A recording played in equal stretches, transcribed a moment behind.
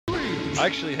I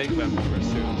actually hate web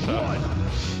movers too, so...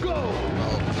 Well,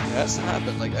 it has to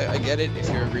happen. Like, I get it if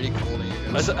you're really cold and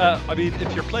you're gonna... I mean,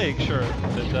 if you're playing, sure,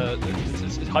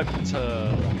 it's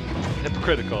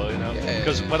hypocritical, you know? Yeah,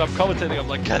 because when I'm commentating, I'm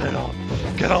like, get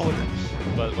on with it.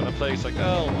 But when I'm playing, it's like,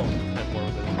 oh, I'll head more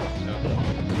with it. You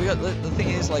know? The thing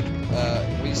is, like,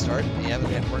 when you start and you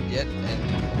haven't hit work yet,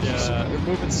 and your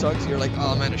movement sucks, you're like,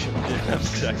 oh man, I should have. Yeah,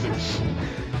 exactly.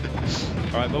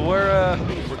 Alright, but we're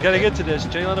getting into this.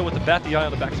 Jay Leno with the bat the eye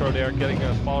on the back throw there, getting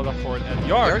followed up for it, and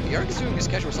Yark is doing his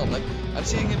casual stuff. Like, I'm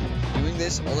seeing him doing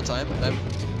this all the time, and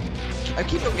I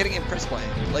keep on getting impressed by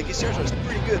him. Like, his Charizard is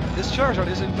pretty good. This Charizard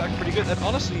is in fact pretty good, and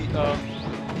honestly,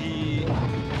 he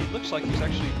looks like he's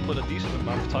actually put a decent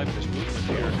amount of time in his movement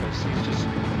here, because he's just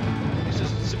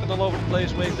zipping all over the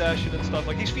place, wave dashing and stuff.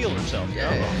 Like, he's feeling himself.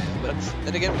 Yeah. But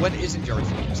then again, when isn't Yark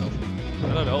feeling himself?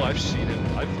 I don't know. I've seen him.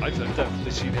 I've definitely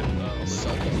seen him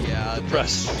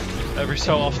depressed every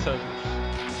so often.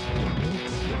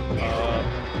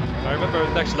 I remember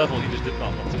next level he just did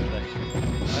not want to play.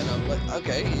 I know, but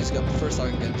okay, he's got the first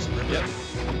target against River. Yep.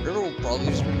 River will probably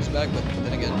just bring his back, but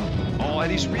then again. Oh,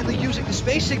 and he's really using the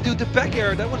spacing, dude. The back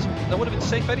air that would have been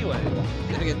safe anyway.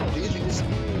 Then again, do you think this?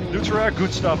 Neutral air,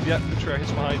 good stuff. Yeah, neutral air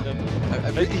hits behind him.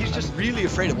 He's just really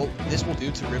afraid of what this will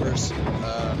do to River's.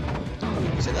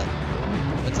 You say that?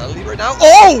 Mentality right now.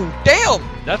 Oh, damn!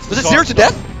 Was it 0 to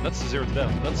death? That's the 0 to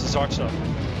death. That's the Zard stuff.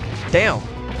 Damn.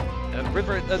 And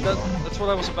River, that's what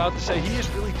I was about to say. He is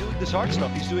really doing the Zard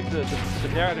stuff. He's doing the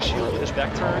Nair and the shield with his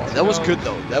back turn. That was good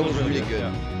though. That was really good.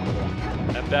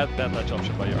 Yeah. And bad ledge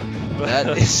option by Yark.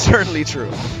 That is certainly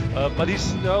true. But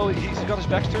he's got his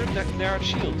back turn, Nair and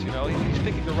shield. You know, he's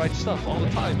picking the right stuff all the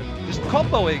time and just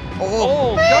comboing.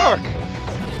 Oh, Yark!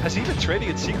 Has he been training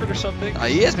in secret or something?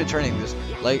 He has been training this.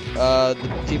 Like, the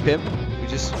Team Pimp, we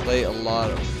just play a lot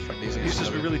of friendlies. He's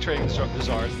just been really training the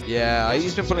Zard. Yeah,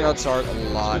 he's been putting out Zard a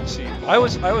lot. It's good to see. I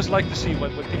always like to see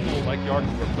when people like Yark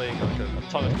were playing like a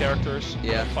ton of characters.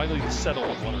 Yeah. Finally settle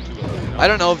on one or two of them. You know? I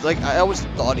don't know, like, I always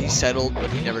thought he settled,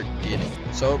 but he never did.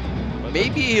 So,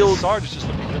 maybe he'll... Zard is just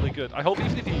looking really good. I hope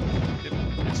even if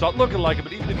it's not looking like it,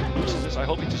 but even if he loses this, I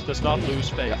hope he just does not lose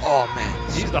faith. Oh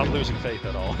man, he's not losing faith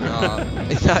at all. I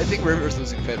think River's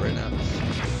losing faith right now.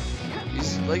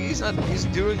 He's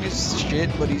doing his shit,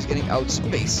 but he's getting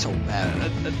outspaced so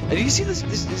bad. And do you see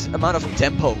this amount of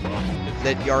tempo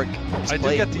that Yark is I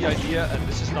playing? do get the idea, and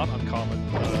this is not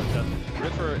uncommon, that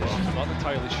River is not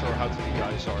entirely sure how to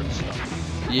DI Zard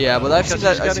stuff. Yeah, but I've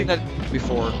seen that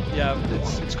before. Yeah,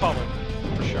 it's common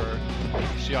for sure.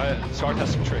 See, Zard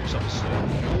has some tricks up his sleeve.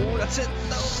 Oh, that's it.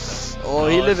 No. Oh,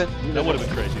 he living. That would have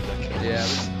been crazy if that killed. Yeah,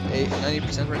 it's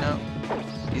 90% right now.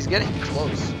 He's getting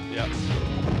close. Yeah.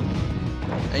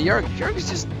 And Yark is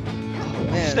just, oh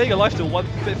man. Staying alive to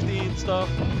 150 stuff.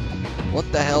 What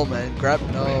the hell, man? Grab,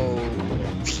 no.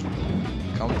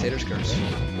 Commentator's curse.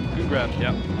 Good grab,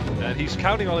 yeah. And he's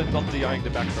counting on it not DIing the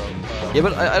back throw. Yeah,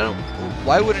 but I don't,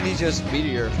 why wouldn't he just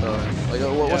meteor throw it? Like,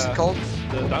 what's it called?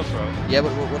 The down throw. Yeah,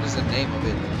 but what is the name of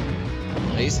it?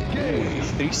 He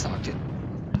 3-stocked it.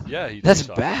 Yeah, he That's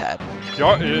bad.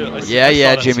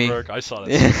 Yeah, Jimmy. I saw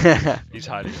that. He's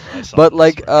hiding. But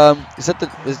like, is that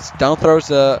this down throws?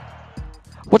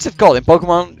 What's it called in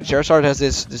Pokemon? Charizard has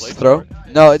this throw.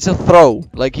 No, it's a throw.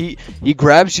 Like he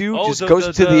grabs you, just goes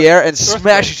into the air and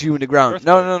smashes you in the ground.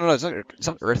 No, it's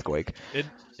not earthquake.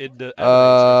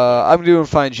 I'm doing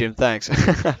fine, Jim. Thanks.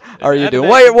 How are you doing?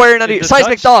 Why are you not here?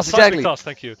 Seismic toss, exactly. Seismic toss,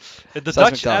 thank you. In the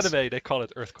Dutch anime, they call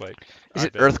it earthquake. Is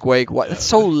it earthquake? What? That's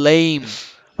so lame.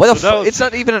 What the fuck? It's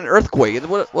not even an earthquake.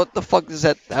 What the fuck does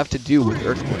that have to do with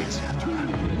earthquakes?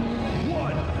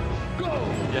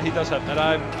 Yeah, he does have, and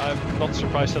I'm not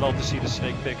surprised at all to see the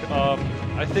Snake pick.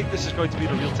 I think this is going to be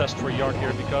the real test for Yark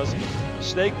here, because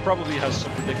Snake probably has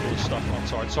some ridiculous stuff on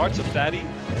Zard. Zard's a fatty,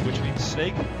 which means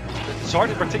Zard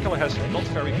in particular has not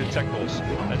very good tech rolls,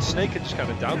 and Snake can just kind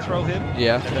of down throw him,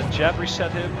 yeah, and then jab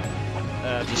reset him.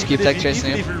 Just keep tech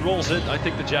chasing him. Even if he rolls in, I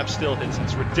think the jab still hits.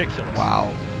 It's ridiculous.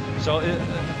 Wow. So,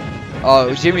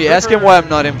 Jimmy, ask him why I'm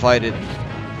not invited.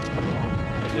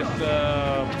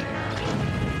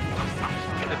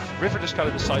 If River just kind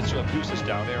of decides to abuse this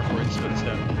down air, for instance,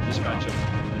 then this matchup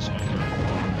is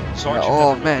over.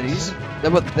 Oh man,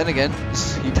 but then again,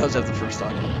 he does have the first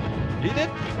time. He did,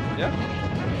 yeah.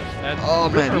 And oh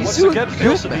River man, he's once doing again good,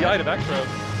 fails to man. DI the back throw.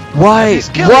 Why?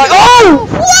 Oh,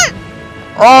 what?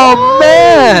 Oh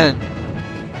man!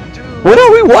 What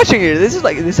are we watching here? This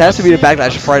has to be the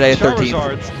Backlash Friday the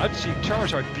 13th. I'm seeing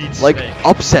Charizard beat Like Snake.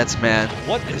 upsets, man.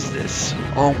 What is this?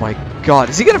 Oh my god,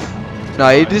 is he gonna? No,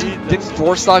 he didn't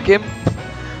four-stock him,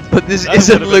 but this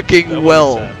isn't looking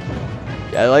well.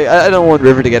 Yeah, like I don't want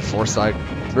River to get four-stocked.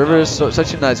 River is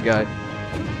such a nice guy.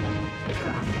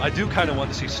 I do kind of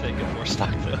want to see Snake get more stock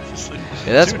though. Yeah,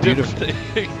 that's Two beautiful.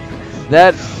 different things.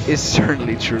 That is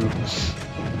certainly true.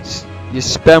 You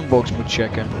spam box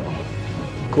Wageningen.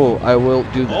 Cool, I will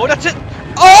do that. Oh, that's it!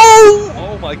 Oh!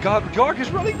 Oh my god, Yark is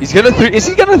running! Is he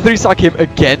gonna 3-stock him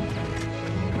again?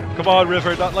 Come on,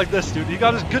 River, not like this, dude. He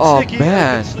got his good Oh, sticky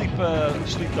man. and good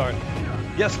sleep dart.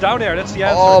 Yes, down air, that's the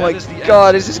answer. Oh that my is the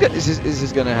god, answer. is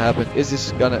this gonna happen? Is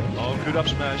this gonna... Oh, good up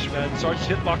smash, man. Sarge's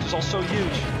hitbox is also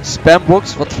huge. Spam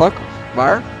box? What the fuck?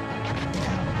 Waar?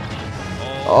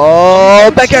 Oh,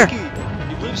 Oh, back air!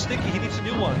 He blew sticky, he needs a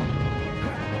new one.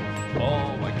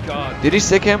 Oh my god. Did he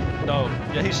stick him? No.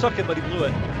 Yeah, he stuck it, but he blew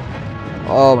it.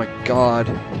 Oh my god.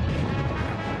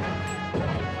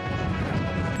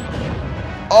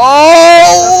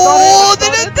 Oh!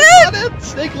 That's not it.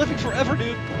 Snake living forever,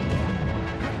 dude.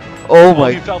 Oh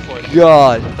my he fell for it.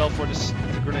 god. He fell for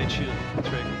the grenade shield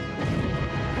trick.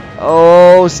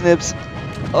 Oh, Snips.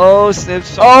 Oh, Snips.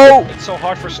 So, Oh! It's so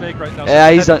hard for Snake right now.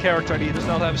 Yeah, he's a on character and he does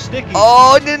not have a sticky.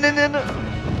 Oh, no.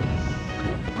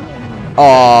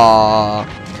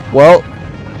 Aww. Well,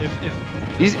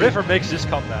 if River makes this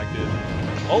comeback, dude.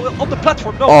 Oh, on the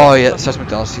platform, no. Oh yeah, Sash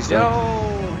McDonald's, he's there.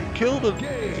 Yo, he killed him.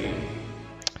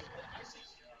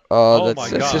 Oh, my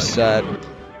that's god. just sad.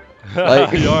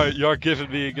 Like, you're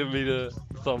giving me the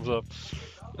thumbs up.